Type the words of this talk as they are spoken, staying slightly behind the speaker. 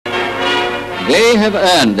They have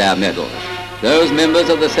earned their medals. Those members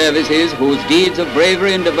of the services whose deeds of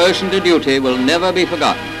bravery and devotion to duty will never be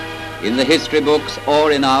forgotten, in the history books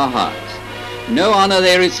or in our hearts. No honor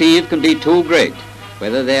they receive can be too great,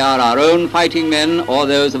 whether they are our own fighting men or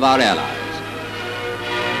those of our allies.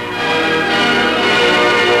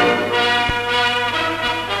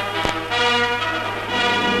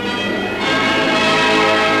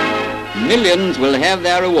 Millions will have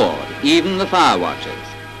their reward, even the fire watchers.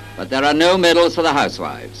 But there are no medals for the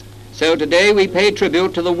housewives. So today we pay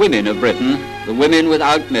tribute to the women of Britain, the women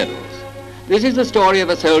without medals. This is the story of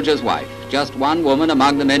a soldier's wife, just one woman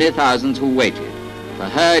among the many thousands who waited. For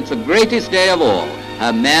her, it's the greatest day of all.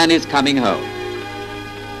 Her man is coming home.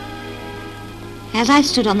 As I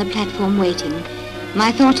stood on the platform waiting,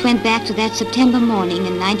 my thoughts went back to that September morning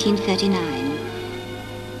in 1939.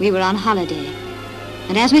 We were on holiday,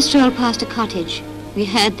 and as we strolled past a cottage, we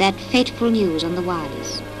heard that fateful news on the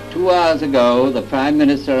wireless. 2 hours ago, the Prime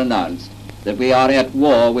Minister announced that we are at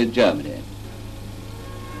war with Germany.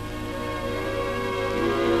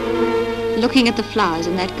 Looking at the flowers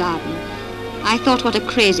in that garden, I thought what a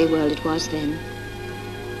crazy world it was then.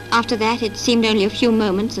 After that, it seemed only a few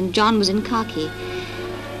moments and John was in khaki.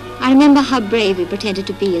 I remember how brave we pretended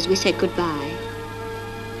to be as we said goodbye.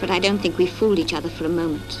 But I don't think we fooled each other for a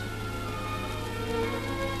moment.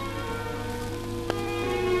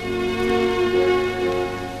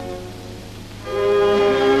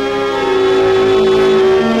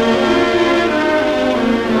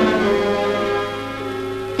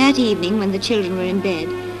 That evening, when the children were in bed,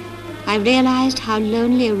 I realized how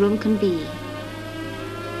lonely a room can be.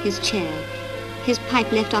 His chair, his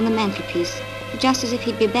pipe left on the mantelpiece, just as if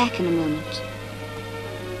he'd be back in a moment.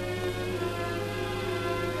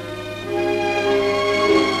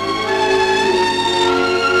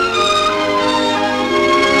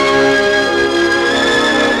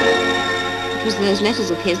 It was those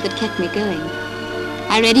letters of his that kept me going.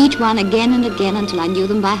 I read each one again and again until I knew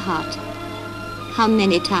them by heart. How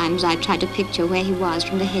many times I tried to picture where he was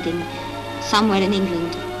from the heading, somewhere in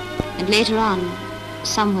England, and later on,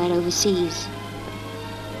 somewhere overseas.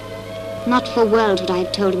 Not for worlds would I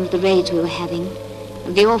have told him of the raids we were having,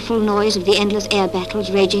 of the awful noise of the endless air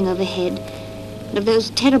battles raging overhead, and of those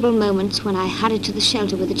terrible moments when I hurried to the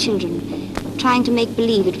shelter with the children, trying to make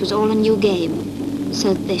believe it was all a new game,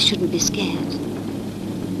 so that they shouldn't be scared.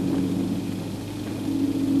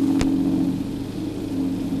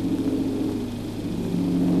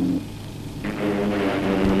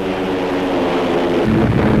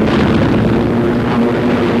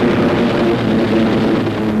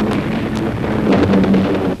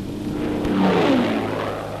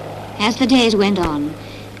 As the days went on,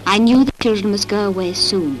 I knew the children must go away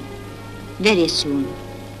soon, very soon.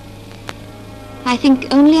 I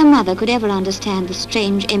think only a mother could ever understand the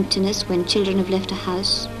strange emptiness when children have left a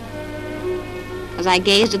house. As I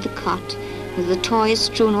gazed at the cot, with the toys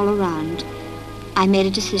strewn all around, I made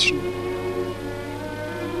a decision.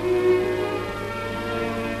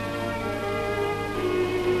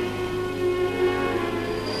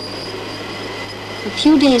 A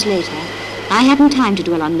few days later, I hadn't time to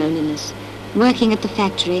dwell on loneliness, working at the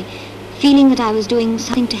factory, feeling that I was doing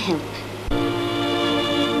something to help.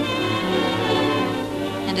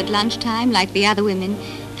 And at lunchtime, like the other women,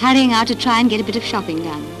 hurrying out to try and get a bit of shopping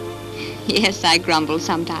done. Yes, I grumbled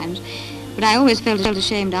sometimes, but I always felt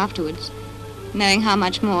ashamed afterwards, knowing how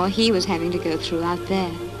much more he was having to go through out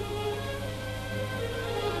there.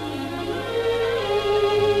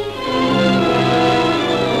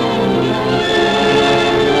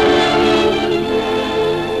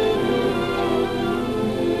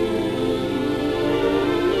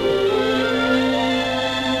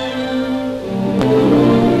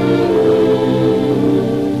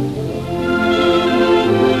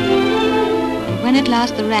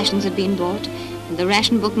 The rations had been bought, and the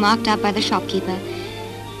ration book marked up by the shopkeeper,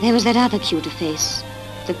 there was that other queue to face,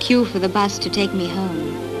 the queue for the bus to take me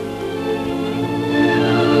home.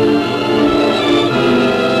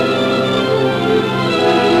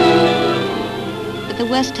 But the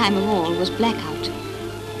worst time of all was blackout,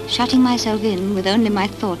 shutting myself in with only my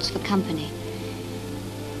thoughts for company.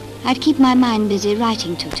 I'd keep my mind busy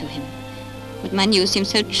writing to him, but my news seemed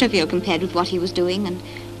so trivial compared with what he was doing, and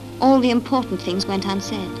all the important things went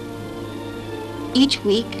unsaid. Each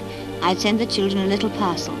week, I'd send the children a little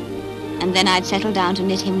parcel, and then I'd settle down to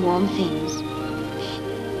knit him warm things.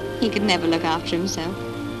 He could never look after himself.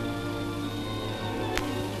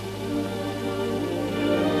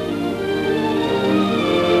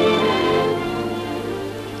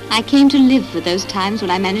 I came to live for those times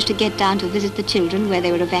when I managed to get down to visit the children where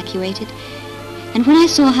they were evacuated, and when I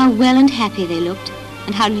saw how well and happy they looked,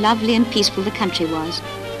 and how lovely and peaceful the country was.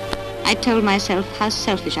 I told myself how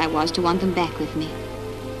selfish I was to want them back with me.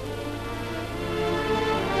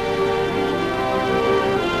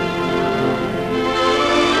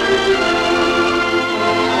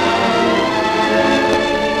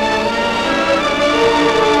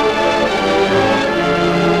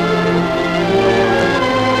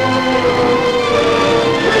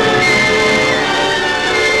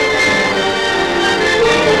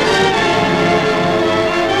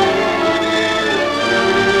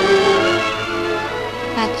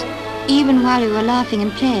 Even while we were laughing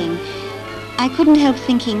and playing, I couldn't help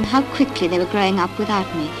thinking how quickly they were growing up without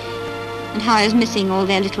me, and how I was missing all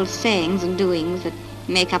their little sayings and doings that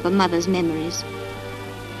make up a mother's memories.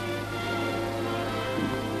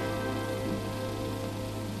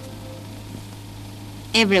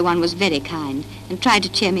 Everyone was very kind and tried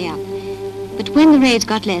to cheer me up, but when the raids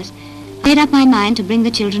got less, I made up my mind to bring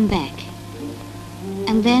the children back.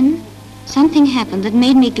 And then something happened that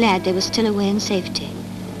made me glad they were still away in safety.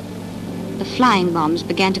 The flying bombs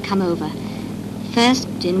began to come over, first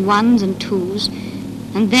in ones and twos,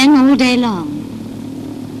 and then all day long.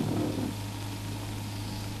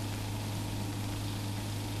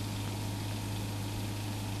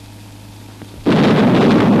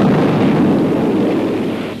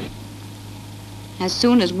 As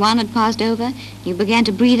soon as one had passed over, you began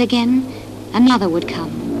to breathe again, another would come.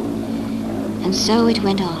 And so it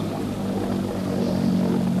went on.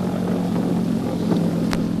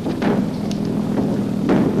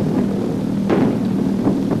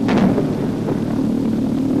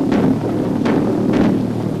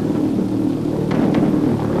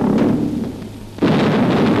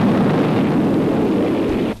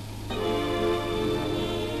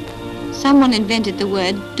 Someone invented the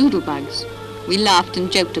word doodlebugs. We laughed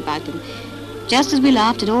and joked about them, just as we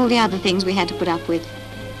laughed at all the other things we had to put up with.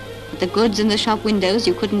 At the goods in the shop windows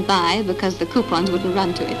you couldn't buy because the coupons wouldn't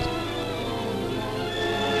run to it.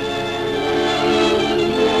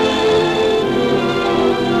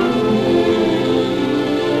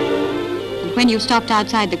 And when you stopped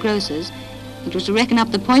outside the grocer's, it was to reckon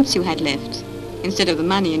up the points you had left, instead of the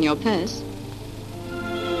money in your purse.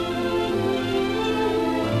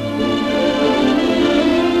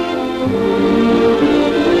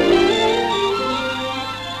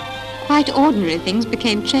 Quite ordinary things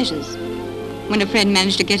became treasures. When a friend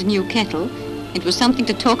managed to get a new kettle, it was something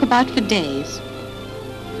to talk about for days.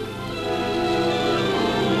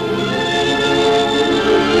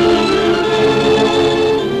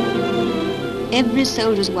 Every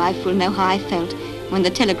soldier's wife will know how I felt when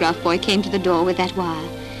the telegraph boy came to the door with that wire.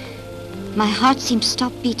 My heart seemed to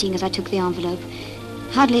stop beating as I took the envelope,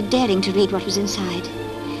 hardly daring to read what was inside.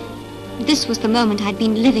 This was the moment I'd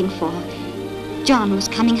been living for. John was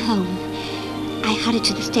coming home. I hurried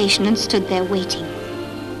to the station and stood there waiting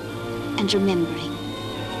and remembering.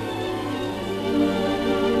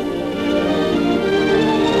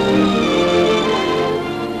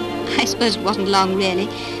 I suppose it wasn't long, really,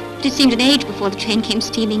 but it seemed an age before the train came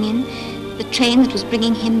steaming in, the train that was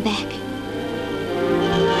bringing him back.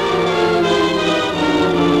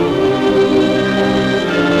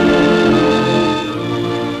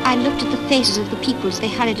 I looked at the faces of the people as they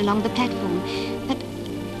hurried along the platform, but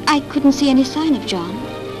I couldn't see any sign of John.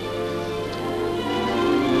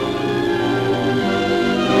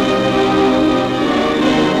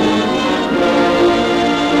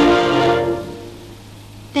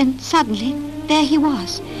 Then suddenly, there he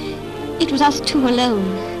was. It was us two alone.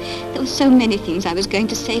 There were so many things I was going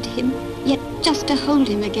to say to him, yet just to hold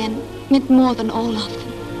him again meant more than all of them.